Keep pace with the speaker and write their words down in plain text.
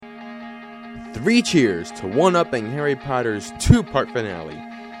3 cheers to one-upping Harry Potter's 2-part finale.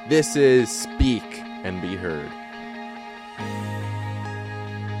 This is Speak and Be Heard.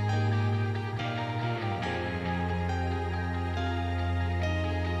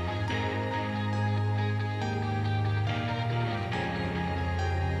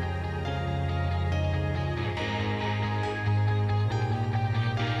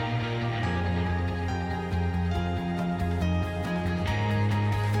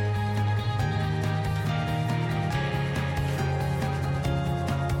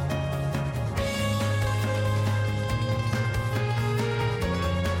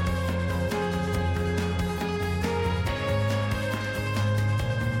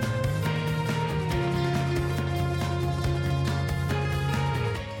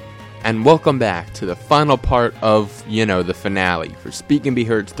 And welcome back to the final part of, the finale for Speak and Be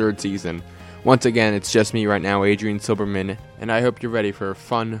Heard's 3rd season. Once again, it's just me right now, Adrian Silberman, and I hope you're ready for a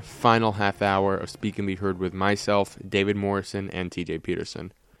fun final half hour of Speak and Be Heard with myself, David Morrison, and TJ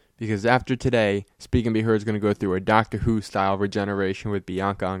Peterson. Because after today, Speak and Be Heard is going to go through a Doctor Who-style regeneration with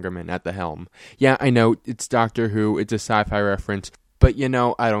Bianca Ungerman at the helm. Yeah, I know, it's Doctor Who, it's a sci-fi reference, but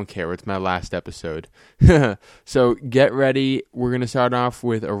I don't care. It's my last episode. So get ready. We're going to start off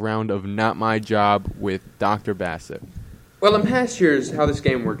with a round of Not My Job with Dr. Bassett. Well, in past years, how this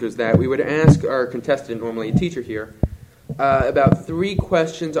game worked was that we would ask our contestant, normally a teacher here, about 3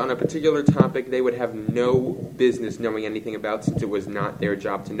 questions on a particular topic they would have no business knowing anything about since it was not their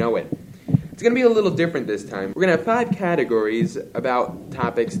job to know it. It's going to be a little different this time. We're going to have 5 categories about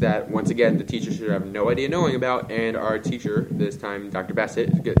topics that, once again, the teacher should have no idea knowing about, and our teacher, this time Dr.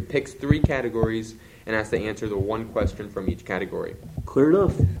 Bassett, picks 3 categories and has to answer the 1 question from each category. Clear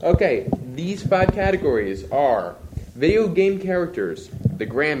enough. Okay, these 5 categories are video game characters, the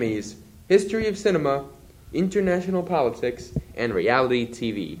Grammys, history of cinema, international politics, and reality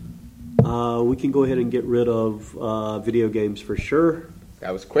TV. We can go ahead and get rid of video games for sure.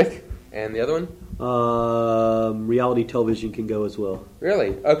 That was quick. And the other one? Reality television can go as well.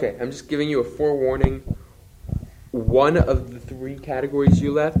 Really? Okay, I'm just giving you a forewarning. One of the 3 categories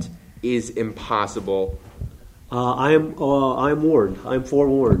you left is impossible. I am warned. I'm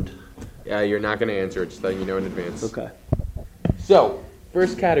forewarned. Yeah, you're not going to answer it, just letting you know in advance. Okay. So,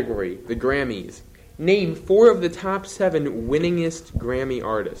 first category, the Grammys. Name 4 of the top 7 winningest Grammy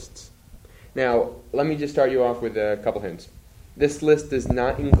artists. Now, let me just start you off with a couple hints. This list does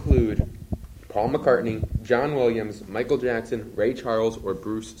not include Paul McCartney, John Williams, Michael Jackson, Ray Charles, or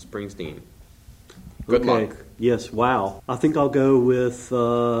Bruce Springsteen. Good luck. Yes, wow. I think I'll go with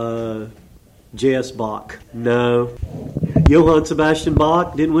J.S. Bach. No. Johann Sebastian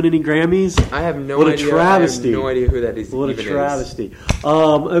Bach didn't win any Grammys? I have no idea. What a travesty. I have no idea who that is. What a travesty.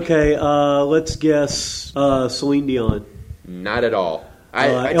 Okay, let's guess Celine Dion. Not at all.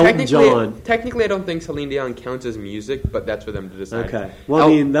 Elton John. Technically, I don't think Celine Dion counts as music, but that's for them to decide. Okay. Well,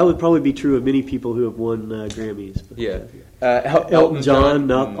 that would probably be true of many people who have won Grammys. But, yeah. Elton John,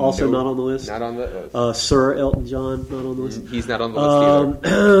 not on the list. Not on the list. Sir Elton John, not on the list. He's not on the list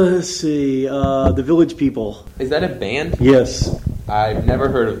either. Let's see. The Village People. Is that a band? Yes. I've never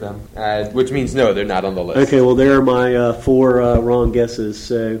heard of them, which means no, they're not on the list. Okay, well, there are my 4 wrong guesses,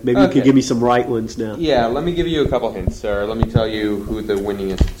 so maybe you could give me some right ones now. Yeah, let me give you a couple hints, sir. Let me tell you who the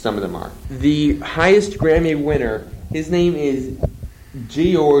winningest, some of them are. The highest Grammy winner, his name is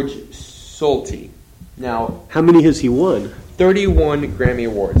George Solti. Now, how many has he won? 31 Grammy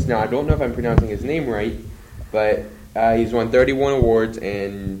Awards. Now, I don't know if I'm pronouncing his name right, but he's won 31 awards,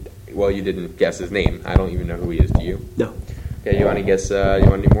 and, well, you didn't guess his name. I don't even know who he is, do you? No. Okay, you want to guess, you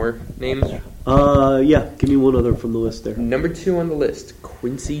want any more names? Yeah, give me one other from the list there. Number 2 on the list,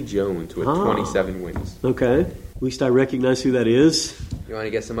 Quincy Jones with 27 wins. Okay, at least I recognize who that is. You want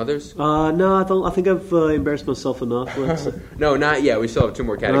to guess some others? No, I think I've embarrassed myself enough. No, not yet. We still have 2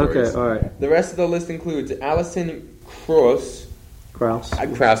 more categories. Okay, all right. The rest of the list includes Alison Krauss. Krauss.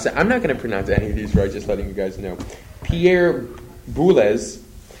 I'm not going to pronounce any of these right, just letting you guys know. Pierre Boulez,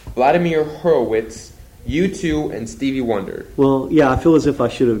 Vladimir Horowitz, U2, and Stevie Wonder. Well, yeah, I feel as if I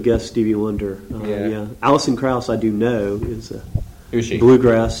should have guessed Stevie Wonder. Yeah. Alison Krauss, I do know, is a Who's she?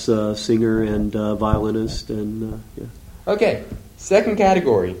 Bluegrass singer and violinist. And yeah. Okay, second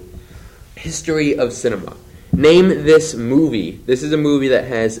category, history of cinema. Name this movie. This is a movie that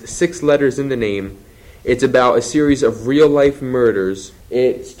has 6 letters in the name. It's about a series of real-life murders.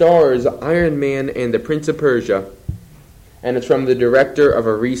 It stars Iron Man and the Prince of Persia, and it's from the director of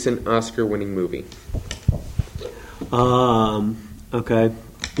a recent Oscar-winning movie. Okay.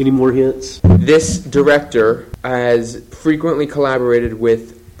 Any more hints? This director has frequently collaborated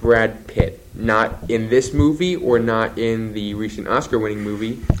with Brad Pitt. Not in this movie or not in the recent Oscar-winning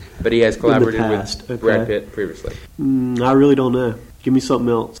movie, but he has collaborated past, with okay. Brad Pitt previously. I really don't know. Give me something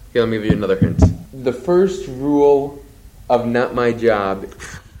else. Here, let me give you another hint. The first rule of Not My Job.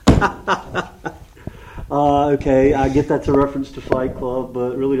 Okay, I get that's a reference to Fight Club,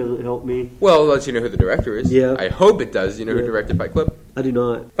 but it really doesn't help me. Well, it lets you know who the director is. Yeah. I hope it does. You know who directed Fight Club? I do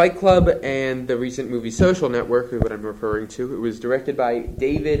not. Fight Club and the recent movie Social Network is what I'm referring to. It was directed by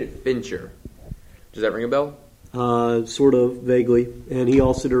David Fincher. Does that ring a bell? Sort of, vaguely. And he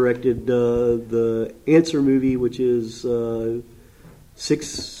also directed the Answer movie, which is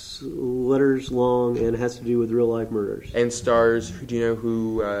 6 letters long and has to do with real-life murders. And stars, do you know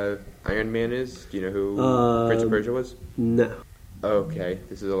who Iron Man is? Do you know who Prince of Persia was? No. Okay,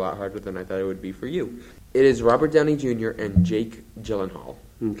 this is a lot harder than I thought it would be for you. It is Robert Downey Jr. and Jake Gyllenhaal.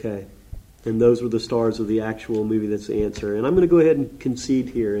 Okay. And those were the stars of the actual movie that's the answer. And I'm going to go ahead and concede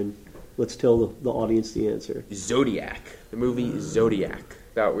here, and let's tell the audience the answer. Zodiac. The movie Zodiac.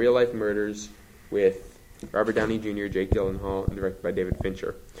 About real-life murders with Robert Downey Jr., Jake Gyllenhaal, and directed by David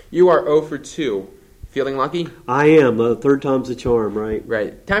Fincher. You are 0 for 2. Feeling lucky? I am. Third time's the charm, right?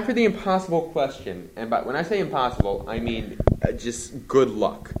 Right. Time for the impossible question. And when I say impossible, I mean just good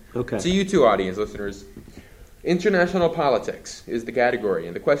luck. Okay. To you two audience listeners, international politics is the category.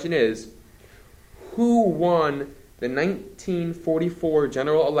 And the question is, who won the 1944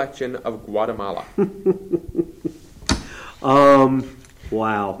 general election of Guatemala?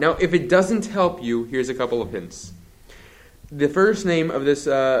 Wow. Now, if it doesn't help you, here's a couple of hints. The first name of this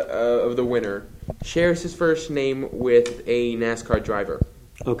of the winner shares his first name with a NASCAR driver.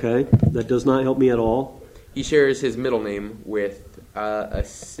 Okay. That does not help me at all. He shares his middle name with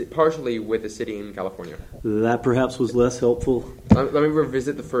partially with a city in California. That perhaps was less helpful. Let me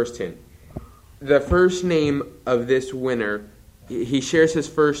revisit the first hint. The first name of this winner, he shares his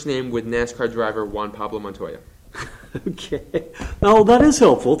first name with NASCAR driver Juan Pablo Montoya. Okay. Oh, that is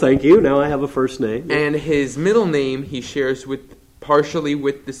helpful. Thank you. Now I have a first name. And his middle name he shares partially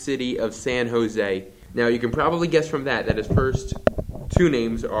with the city of San Jose. Now you can probably guess from that his first two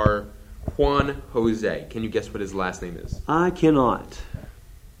names are Juan Jose. Can you guess what his last name is? I cannot.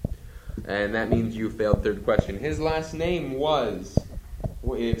 And that means you failed third question. His whole name was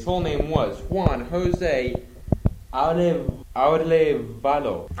Juan Jose Arevalo.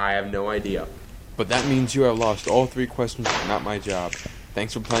 I have no idea. But that means you have lost all 3 questions for Not My Job.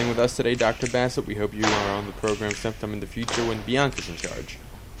 Thanks for playing with us today, Dr. Bassett. We hope you are on the program sometime in the future when Bianca's in charge.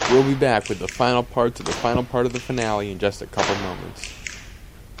 We'll be back with the final part of the finale in just a couple moments.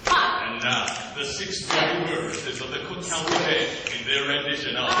 And now, the 6 voting verses of the Cook County Bench in their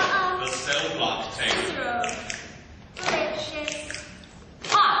rendition of the Cell Block Tank. Gracious.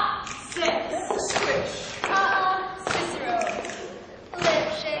 Sis. Swish. Cicero.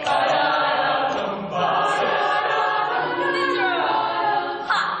 Lipshake.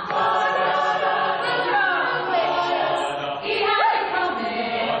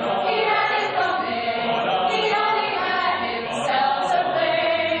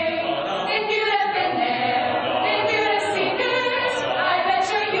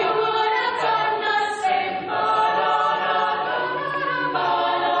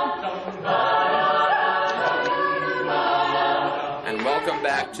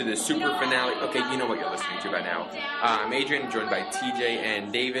 To the super finale. Okay, you know what you're listening to by now. I'm Adrian, joined by TJ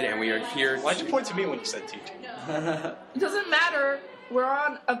and David, and we are here. Why'd you point to me when you said TJ? It doesn't matter. We're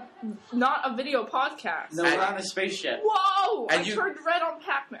on not a video podcast. No, we're on a spaceship. Whoa! And I turned red on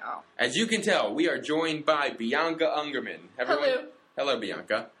Pac now. As you can tell, we are joined by Bianca Ungerman. Hello. Hello,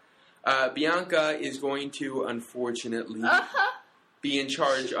 Bianca. Bianca is going to, unfortunately, be in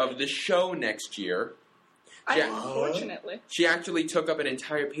charge of the show next year. Unfortunately. She actually took up an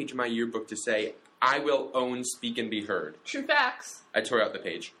entire page of my yearbook to say, I will own Speak and Be Heard. True facts. I tore out the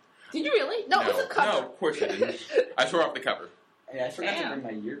page. Did you really? No, it was a cover. No, of course I didn't. I tore off the cover. Hey, I forgot to bring my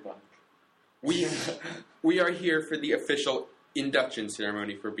yearbook. We are here for the official induction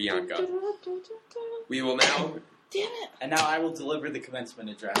ceremony for Bianca. We will now... Damn it. And now I will deliver the commencement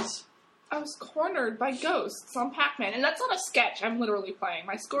address. I was cornered by ghosts on Pac-Man, and that's not a sketch. I'm literally playing.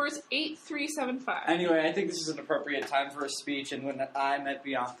 My score is 8375. Anyway, I think this is an appropriate time for a speech, and when I met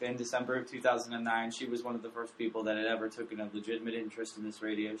Bianca in December of 2009, she was one of the first people that had ever taken a legitimate interest in this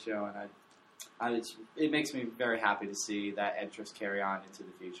radio show, and it makes me very happy to see that interest carry on into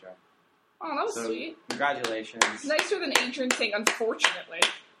the future. Oh, that was sweet. Congratulations. Nicer than Adrian saying unfortunately.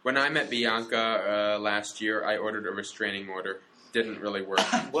 When I met Bianca last year, I ordered a restraining order. Didn't really work.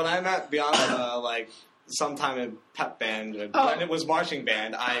 When I met Bianca, sometime in pep band, when it was marching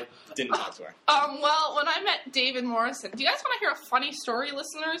band, I didn't talk to her. Well, when I met David Morrison, do you guys want to hear a funny story,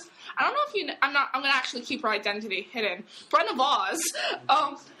 listeners? I don't know if you. I'm going to actually keep her identity hidden. Brenda Voss.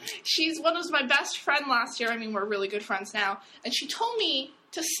 She's one was my best friend last year. I mean, we're really good friends now. And she told me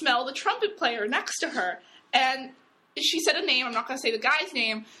to smell the trumpet player next to her. And she said a name. I'm not going to say the guy's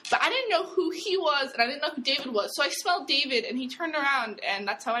name. But I didn't know who he was, and I didn't know who David was. So I smelled David, and he turned around, and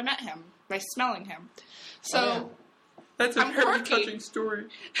that's how I met him, by smelling him. So That's a I'm very quirky. touching story.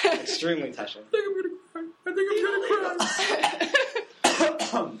 Extremely touching. I think I'm going to cry.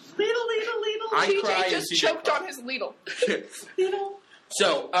 I cry TJ and just TJ choked cries. on his ladle.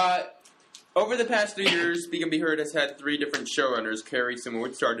 So, over the past 3 years, Speak and Be Heard has had 3 different showrunners. Carrie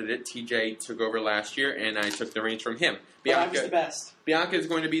Simwood started it. TJ took over last year, and I took the reins from him. I was the best. Bianca is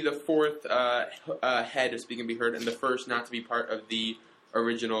going to be the 4th head of Speak and Be Heard, and the first not to be part of the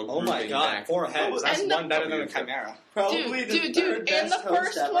original Oh my grouping god, back. 4 heads. That's And one better than a Probably Chimera. Probably Dude, and the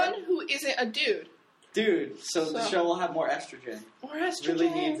first one who isn't a dude. Dude, so the So- show will have more estrogen. Or estrogen. Really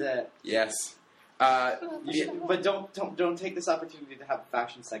needs it. Yes. But don't take this opportunity to have a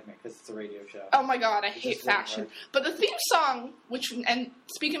fashion segment because it's a radio show. Oh my god, I hate just won't fashion. work. But the theme song, and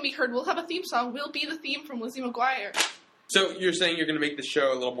Speak and Be Heard will have a theme song, will be the theme from Lizzie McGuire. So, you're saying you're going to make the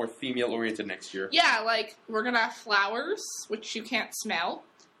show a little more female-oriented next year? Yeah, like, we're gonna have flowers, which you can't smell,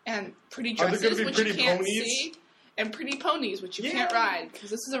 and pretty Are there dresses, gonna be which you pretty can't ponies? see, and pretty ponies, which you can't ride, because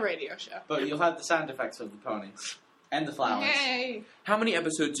this is a radio show. But you'll have the sound effects of the ponies and the flowers. Yay! How many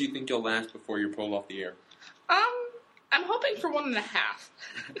episodes do you think you'll last before you're pulled off the air? I'm hoping for 1.5.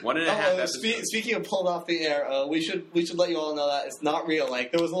 1.5 episodes. Speaking of pulled off the air, we should let you all know that it's not real.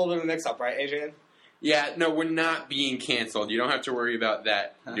 Like, there was a little bit of a mix-up, right, Adrian? Yeah, no, we're not being canceled. You don't have to worry about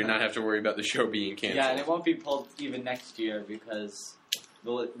that. You do not have to worry about the show being canceled. Yeah, and it won't be pulled even next year because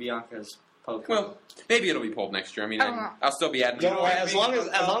Bianca's Pokemon. Well, maybe it'll be pulled next year. I mean, I don't know. I'll still be adding. Don't worry, as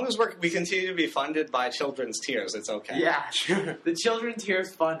long as we continue to be funded by Children's Tears, it's okay. yeah, sure. The Children's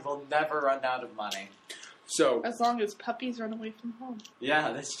Tears Fund will never run out of money. So, As long as puppies run away from home.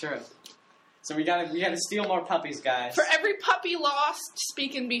 Yeah, that's true. So we gotta steal more puppies, guys. For every puppy lost,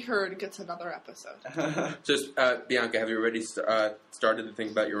 Speak and Be Heard gets another episode. Bianca, have you already started to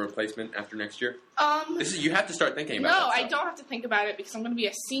think about your replacement after next year? You have to start thinking about. No, that I stuff. don't have to think about it because I'm going to be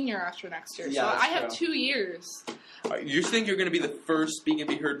a senior after next year. Yeah, so that's I have true. 2 years. You think you're going to be the first Speak and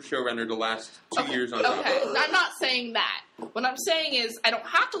Be Heard showrunner to last 2 years on top? Okay, I'm not saying that. What I'm saying is I don't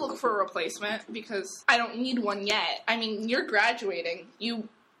have to look for a replacement because I don't need one yet. I mean, you're graduating. You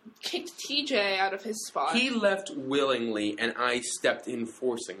kicked TJ out of his spot. He left willingly, and I stepped in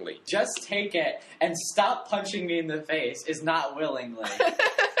forcingly. Just take it and stop punching me in the face is not willingly.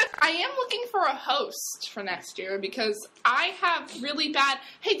 I am looking for a host for next year because I have really bad...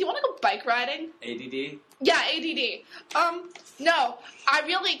 Hey, do you want to go bike riding? ADD? Yeah, ADD. No, I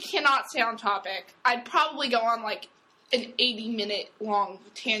really cannot stay on topic. I'd probably go on, like, an 80-minute long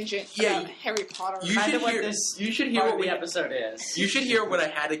tangent about Harry Potter. You Kind should of what hear- this you should hear part what of the we- episode is. You should hear what I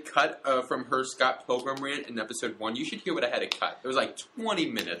had to cut from her Scott Pilgrim rant in episode 1. You should hear what I had to cut. It was like 20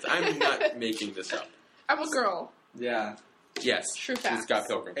 minutes. I'm not making this up. I'm a girl. Yeah. Yes, True she's facts. Scott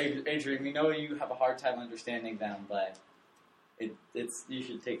Pilgrim. Adrian, we know you have a hard time understanding them, but it's you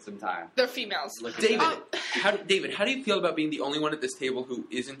should take some time. They're females. Look at David, them. David, how do you feel about being the only one at this table who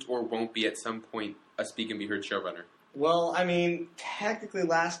isn't or won't be at some point a Speak and Be Heard showrunner? Well, I mean, technically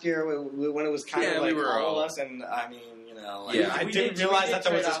last year when it was kind Yeah, of we like were all all- of us, and I mean, you know, like, Yeah. I We didn't did realize that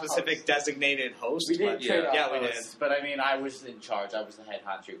there was a trade off specific hosts. designated host. We did but trade off yeah, we did. hosts, but I mean, I was in charge. I was the head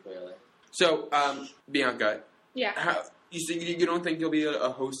honcho, clearly. So, Bianca, Yeah. you don't think you'll be a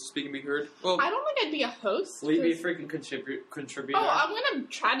host of Speak and Be Heard? Well, I don't think I'd be a host. Will you be a 'cause- freaking contributor? Oh, I'm going to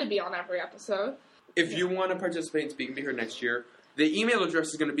try to be on every episode. if you want to participate in Speak and Be Heard next year, the email address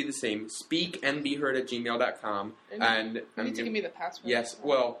is going to be the same, speakandbeheard@gmail.com. And You need to give me the password. yes,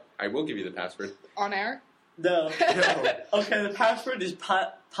 well, I will give you the password. On air? No. Okay, the password is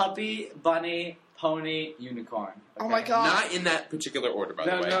puppy, bunny, pony, unicorn. Oh my god. Not in that particular order, by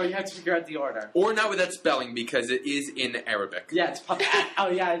the way. No, you have to figure out the order. Or not with that spelling, because it is in Arabic. Yeah, it's puppy. Oh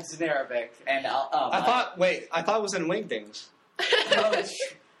yeah, it's in Arabic. And I thought it was in Wingdings. Oh, it's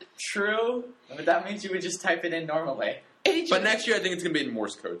true, but that means you would just type it in normally. Adrian, But next year, I think it's going to be in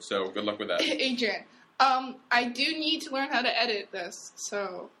Morse code, so good luck with that. Adrian, I do need to learn how to edit this,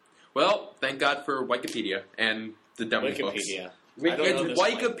 so... Well, thank God for Wikipedia and the dummy books. Wikipedia. Wiki- I don't know It's this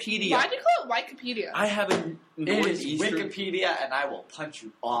one. Wikipedia. Why do you call it Wikipedia? I have a It is Northeastern... Wikipedia, and I will punch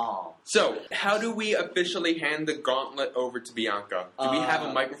you all. So, how do we officially hand the gauntlet over to Bianca? Do we have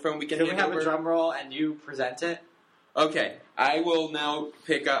a microphone we can Can we hand have over? a drum roll and you present it? Okay, I will now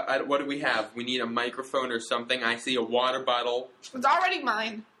pick up... what do we have? We need a microphone or something. I see a water bottle. It's already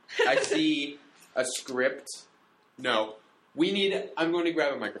mine. I see a script. No. We need... I'm going to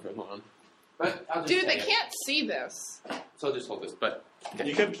grab a microphone. Hold on. But I'll just Dude, say they it. can't see this. So I'll just hold this. But Okay.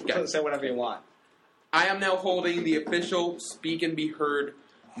 You can Okay. say whatever you want. I am now holding the official Speak and Be Heard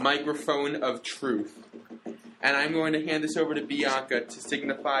microphone of truth. And I'm going to hand this over to Bianca to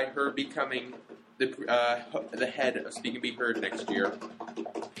signify her becoming the head of Speak and Be Heard next year.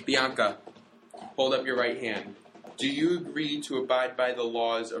 Bianca, hold up your right hand. Do you agree to abide by the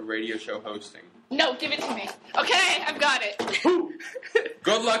laws of radio show hosting? No, give it to me. Okay, I've got it.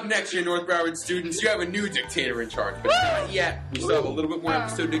 Good luck next year, North Broward students. You have a new dictator in charge, but not yet. We still have a little bit more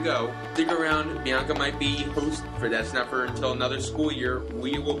episode to go. Stick around. Bianca might be host for That's Not For until another school year.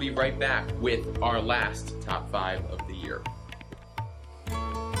 We will be right back with our last top 5 of the year.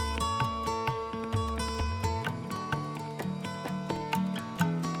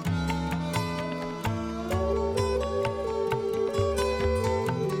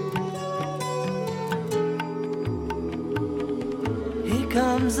 Here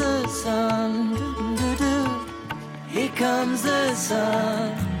comes the sun, doo-doo-doo. Here comes the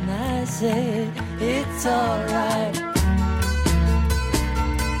sun. I say it's alright.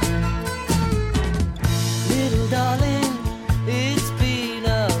 Little darling, it's been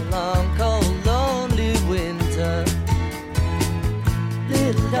a long, cold, lonely winter.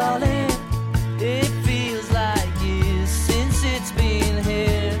 Little darling, it feels like years since it's been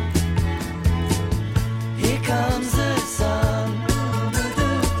here. Here comes the sun.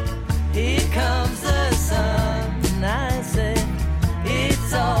 Here comes the sun, and I say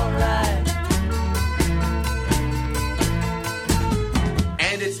it's alright.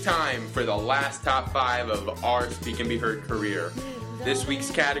 And it's time for the last top 5 of our Speak and Be Heard career. This week's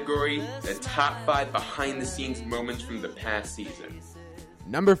category, the top 5 behind-the-scenes moments from the past season.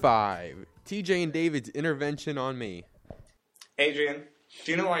 Number 5, TJ and David's intervention on me. Adrian,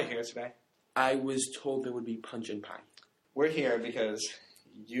 do you know why you're here today? I was told there would be punch and pie. We're here because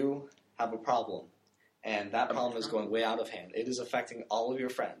you have a problem, and that problem is going way out of hand. It is affecting all of your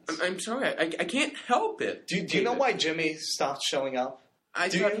friends. I'm sorry, I can't help it. Do you know why Jimmy stopped showing up? I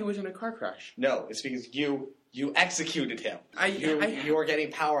thought he was in a car crash. No, it's because you executed him. You are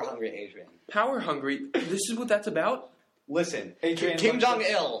getting power hungry, Adrian. Power hungry? This is what that's about? Listen, Adrian, Kim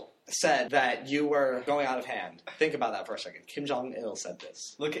Jong-il said that you were going out of hand. Think about that for a second. Kim Jong-il said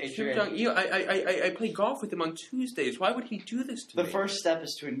this. Look, Kim Adrian. Jong-il, I play golf with him on Tuesdays. Why would he do this to me? The first step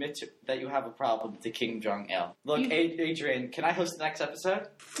is to admit that you have a problem to Kim Jong-il. Look, Adrian, can I host the next episode?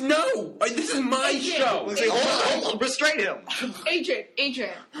 No! This is my show! Listen, hold on, restrain him!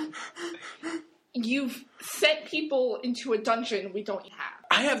 Adrian, you've sent people into a dungeon we don't have.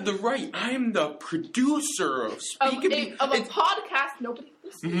 I have the right. I am the producer of Speak and Be... Of a podcast nobody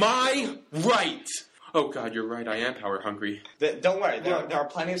listens to. My right! Oh, God, you're right. I am power hungry. Don't worry. There are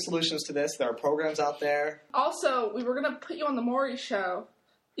plenty of solutions to this. There are programs out there. Also, we were going to put you on the Maury show,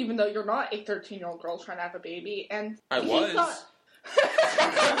 even though you're not a 13-year-old girl trying to have a baby. And I he was. thought-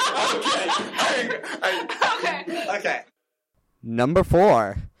 Okay. Okay. Number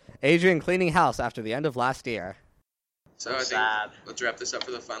 4, Adrian cleaning house after the end of last year. So I think let's wrap this up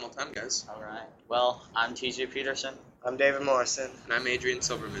for the final time, guys. All right. Well, I'm TJ Peterson. I'm David Morrison. And I'm Adrian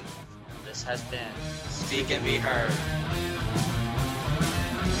Silverman. This has been Speak and Be Heard.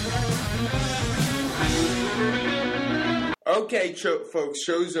 Okay, folks,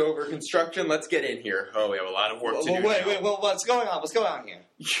 show's over. Construction, let's get in here. Oh, we have a lot of work to do. Wait, what's going on? What's going on here?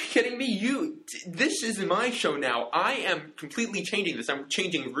 You're kidding me? This is my show now. I am completely changing this. I'm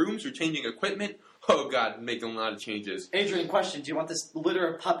changing rooms, we're changing equipment. Oh, God, I'm making a lot of changes. Adrian, question. Do you want this litter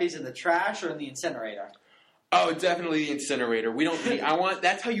of puppies in the trash or in the incinerator? Oh, definitely the incinerator. We don't need...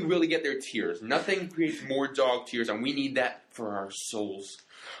 That's how you really get their tears. Nothing creates more dog tears, and we need that for our souls.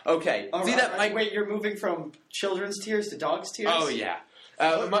 Okay. Wait, you're moving from children's tears to dogs' tears? Oh, yeah.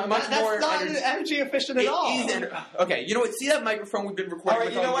 That's not energy efficient at all. Okay, you know what? See that microphone we've been recording All right,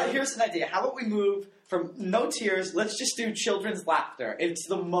 with? you know what? Here's an idea. How about we move from no tears, let's just do children's laughter. It's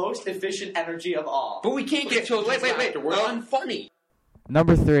the most efficient energy of all. But we can't get children's laughter. We're unfunny.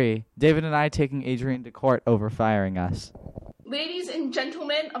 Number 3, David and I taking Adrian to court over firing us. Ladies and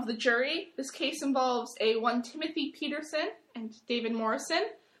gentlemen of the jury, this case involves one Timothy Peterson and David Morrison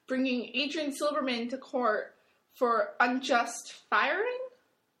bringing Adrian Silverman to court for unjust firing?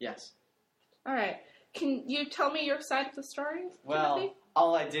 Yes. All right. Can you tell me your side of the story, Well, Timothy?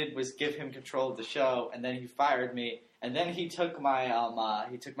 all I did was give him control of the show, and then he fired me. And then he took my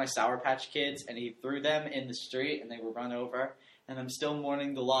Sour Patch Kids and he threw them in the street, and they were run over. And I'm still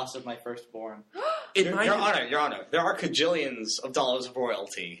mourning the loss of my firstborn. Your Honor, there are cajillions of dollars of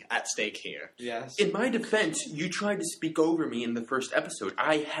royalty at stake here. Yes. In my defense, you tried to speak over me in the first episode.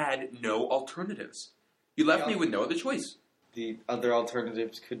 I had no alternatives. You left me with no other choice. The other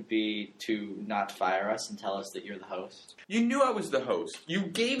alternatives could be to not fire us and tell us that you're the host. You knew I was the host. You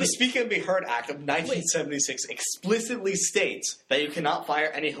gave The it. Speak and Be Heard Act of 1976 explicitly states that you cannot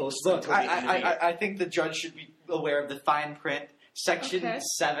fire any hosts Look, until the end of the year. I think the judge should be aware of the fine print. Section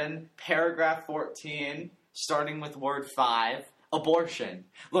 7, paragraph 14, starting with word 5, abortion.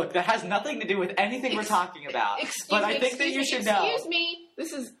 Look, that has nothing to do with anything we're talking about. But I think that you should know. Excuse me.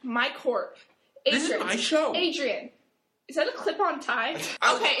 This is my court. Adrian, This is my show. Adrian, is that a clip-on tie?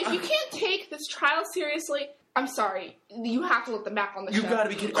 Okay, if you can't take this trial seriously, I'm sorry. You have to let them back on the show. You gotta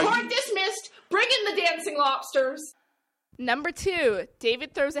be kidding. Court dismissed. Bring in the dancing lobsters. Number 2,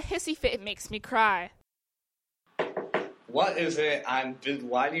 David throws a hissy fit. It makes me cry. What is it?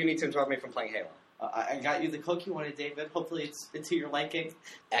 Why do you need to interrupt me from playing Halo? I got you the Coke you wanted, David. Hopefully it's to your liking.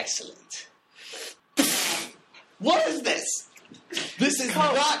 Excellent. What is this? This is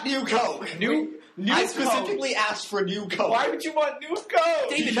not new Coke. I specifically asked for new Coke. Why would you want new Coke?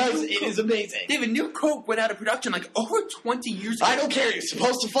 David, Because it is amazing. David, New Coke went out of production like over 20 years ago. I don't care. You're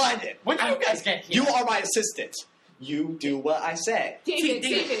supposed to find it. When do you guys get here? You are my assistant. You do what I say. David,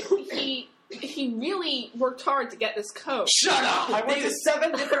 he really worked hard to get this Coke. Shut up! I went to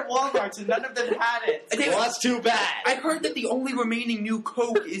 7 different Walmarts and none of them had it. Well, that's too bad. I heard that the only remaining New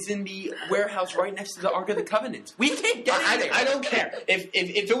Coke is in the warehouse right next to the Ark of the Covenant. We can't get it there. I don't care. If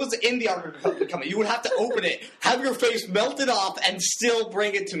it was in the Ark of the Covenant, you would have to open it, have your face melted off, and still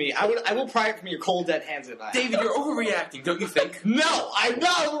bring it to me. I will pry it from your cold, dead hands if I David, you're overreacting, don't you think? No, I'm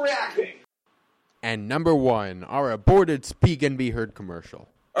not overreacting. And number 1, our aborted Speak and Be Heard commercial.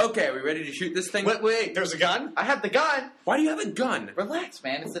 Okay, are we ready to shoot this thing? Wait, there's a gun? I have the gun. Why do you have a gun? Relax,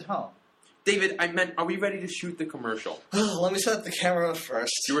 man. It's at home. David, I meant, are we ready to shoot the commercial? Let me set up the camera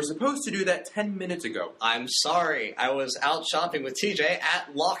first. You were supposed to do that 10 minutes ago. I'm sorry. I was out shopping with TJ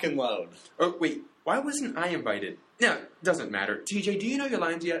at Lock and Load. Oh, wait, why wasn't I invited? No, doesn't matter. TJ, do you know your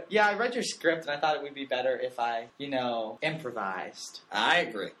lines yet? Yeah, I read your script and I thought it would be better if I, improvised. I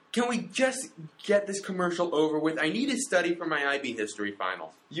agree. Can we just get this commercial over with? I need to study for my IB history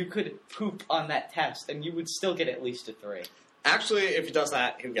final. You could poop on that test and you would still get at least a 3. Actually, if he does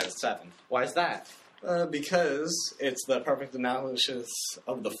that, he'll get a 7. Why is that? Because it's the perfect analysis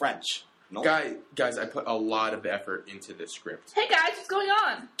of the French. No? Guys, I put a lot of effort into this script. Hey guys, what's going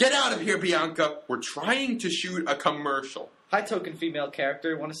on? Get out of here, Bianca. We're trying to shoot a commercial. Hi, token female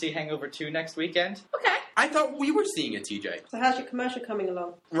character. Want to see Hangover 2 next weekend? Okay. I thought we were seeing it, TJ. So how's your commercial coming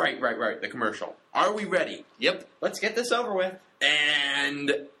along? Right. The commercial. Are we ready? Yep. Let's get this over with.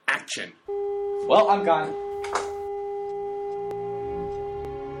 And action. Well, I'm gone.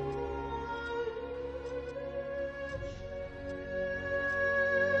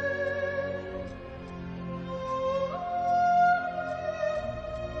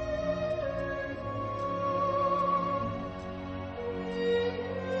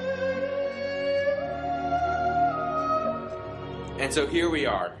 And so here we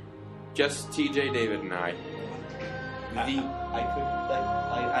are. Just TJ, David, and I. I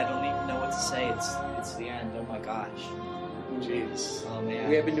don't even know what to say. It's the end. Oh my gosh. Jeez. Oh man.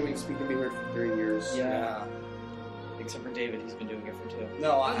 We have been doing Speak and Be Heard for 3 years. Yeah. Except for David, he's been doing it for 2.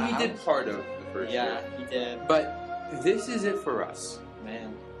 No, He did part of the first year. Yeah, he did. But this is it for us.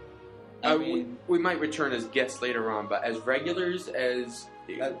 Man. We might return as guests later on, but as regulars, as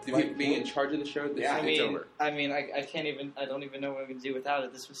being in charge of the show, it's over. I don't even know what I'm going to do without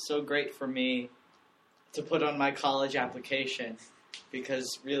it. This was so great for me to put on my college application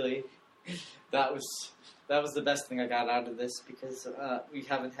because really, that was the best thing I got out of this because we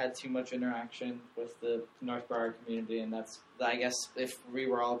haven't had too much interaction with the North Broward community, and that's, I guess, if we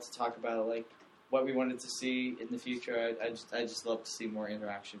were all to talk about like what we wanted to see in the future, I just love to see more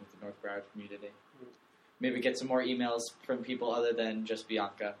interaction with the North Broward community. Maybe get some more emails from people other than just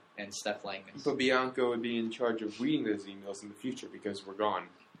Bianca and Steph Langness. But Bianca would be in charge of reading those emails in the future because we're gone.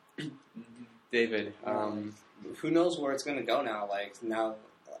 David, who knows where it's going to go now? Like now,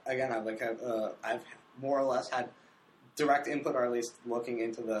 again, I've more or less had direct input, or at least looking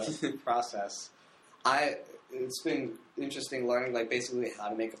into the process. It's been interesting learning, like basically how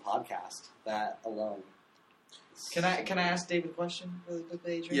to make a podcast. That alone. Can I ask David a question really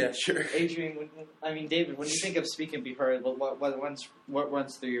quickly, Adrian? Yeah, sure. Adrian, David, when you think of Speak and Be Heard, what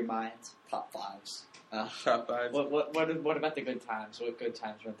runs through your mind? Top 5s. Top 5. What about the good times? What good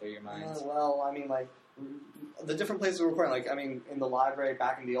times run through your mind? Like the different places we're recording. Like, in the library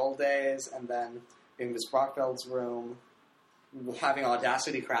back in the old days, and then in Miss Brockfeld's room, having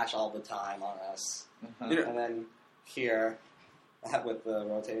Audacity crash all the time on us, and then here. With the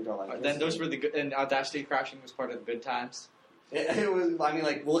rotating door like then those were the good, and Audacity crashing was part of the good times. It was. I mean,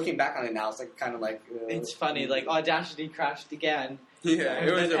 like looking back on it now, it's like kind of like It's funny, like Audacity crashed again. Yeah,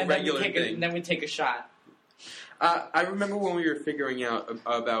 it was a regular thing. thing. Then we take a shot. I remember when we were figuring out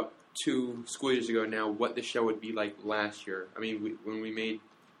about 2 school years ago now what the show would be like last year. I mean, when we made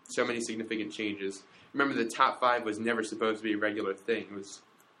so many significant changes. Remember, the top 5 was never supposed to be a regular thing. It was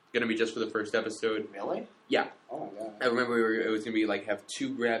going to be just for the first episode. Really? Yeah. Oh my god. I remember it was going to be like have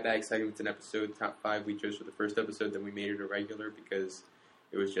 2 grab bag segments an episode. Top 5 we chose for the first episode. Then we made it a regular because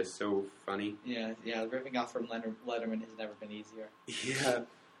it was just so funny. Yeah. Ripping off from Letterman has never been easier. Yeah.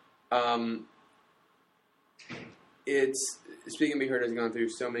 It's Speaking Be Heard has gone through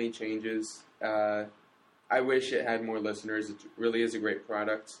so many changes. I wish it had more listeners. It really is a great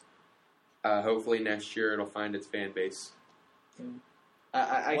product. Hopefully next year it'll find its fan base.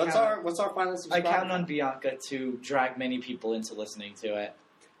 What's our final subscriber? I count on Bianca to drag many people into listening to it.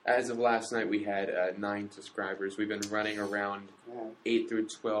 As of last night, we had 9 subscribers. We've been running around 8 through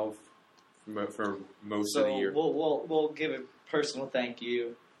 12 for most of the year. We'll give a personal thank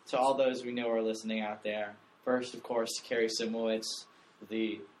you to all those we know are listening out there. First, of course, to Carrie Simowitz,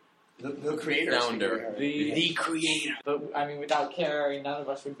 the creator, founder, the creator. But I mean, without Carrie, none of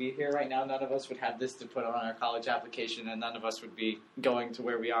us would be here right now. None of us would have this to put on our college application, and none of us would be going to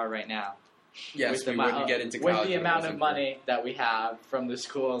where we are right now. Yes, we wouldn't get into college with the amount of money that we have from the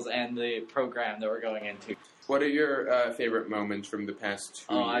schools and the program that we're going into. What are your favorite moments from the past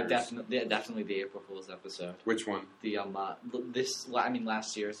 2 years? Definitely the April Fool's episode. Which one? The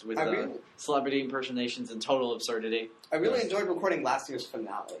last year's with celebrity impersonations and total absurdity. I really enjoyed recording last year's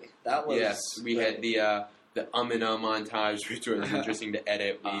finale. That was we had the and montage, which was interesting to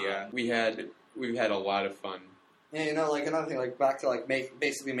edit. We've had a lot of fun. Yeah, like another thing, like back to like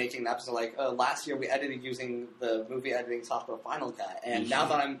basically making the episode. Like last year, we edited using the movie editing software Final Cut, and now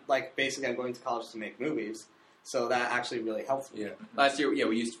that I'm I'm going to college to make movies, so that actually really helps me. Yeah, last year,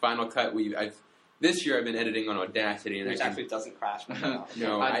 we used Final Cut. This year I've been editing on Audacity, and which actually doesn't crash.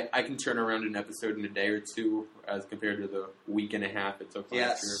 No, I can turn around an episode in a day or 2, as compared to the week and a half it took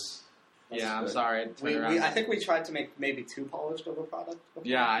last year. I'm sorry. I think we tried to make maybe too polished of a product.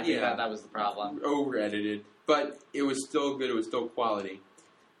 Yeah, I think that was the problem. Over-edited. But it was still good. It was still quality.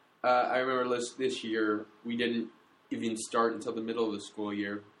 I remember this year we didn't even start until the middle of the school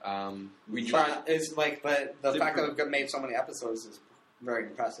year. We tried. But the fact that we've made so many episodes is very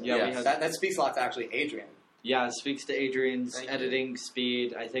impressive. Yeah, that speaks a lot to actually Adrian. Yeah, it speaks to Adrian's editing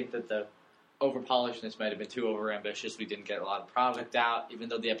speed. I think that the over-polishedness might have been too over-ambitious. We didn't get a lot of product out, even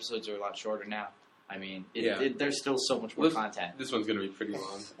though the episodes are a lot shorter now. I mean, there's still so much more content. This one's going to be pretty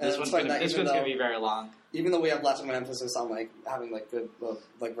long. This one's going to be very long. Even though we have less of an emphasis on having good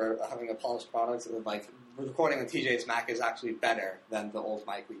having a polished product, recording on TJ's Mac is actually better than the old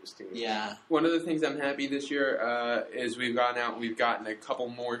mic we used to. Yeah. One of the things I'm happy this year is we've gotten a couple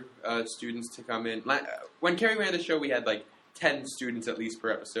more students to come in. When Carrie ran the show, we had 10 students at least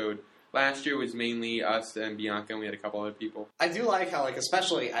per episode. Last year was mainly us and Bianca, and we had a couple other people. I do like how,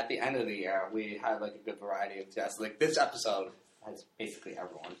 especially at the end of the year, we had, a good variety of guests. This episode has basically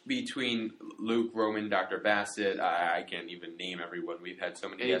everyone. Between Luke, Roman, Dr. Bassett, I can't even name everyone. We've had so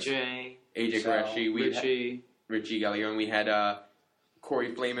many guests. AJ Qureshi, Richie Gallione. We had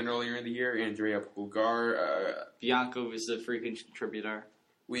Corey Flamen earlier in the year, Andrea Pulgar. Bianca was a freaking contributor.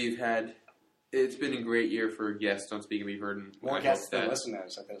 We've had... It's been a great year for guests on Speaking Be Heard. And more guests than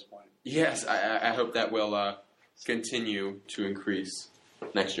listeners at this point. Yes, I hope that will continue to increase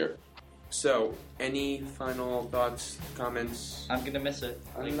next year. So, any final thoughts, comments? I'm going to miss it.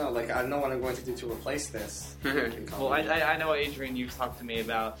 I don't know. I don't know what I'm going to do to replace this. Well, I know, Adrian, you've talked to me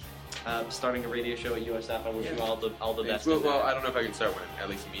about starting a radio show at USF. I wish you all the best. Well, I don't know if I can start one at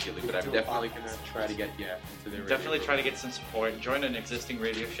least immediately, but I'm definitely going to try to get into the radio. Definitely try to get some support. Join an existing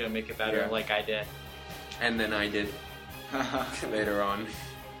radio show, make it better, like I did. And then I did later on.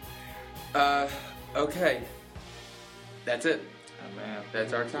 Okay. That's it. Oh, man.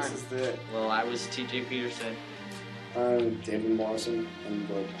 That's our time. This is it. Well, I was TJ Peterson. I'm David Morrison, and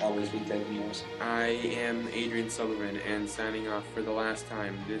will always be David Morrison. I am Adrian Sullivan, and signing off for the last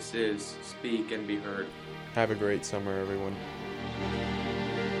time. This is Speak and Be Heard. Have a great summer, everyone.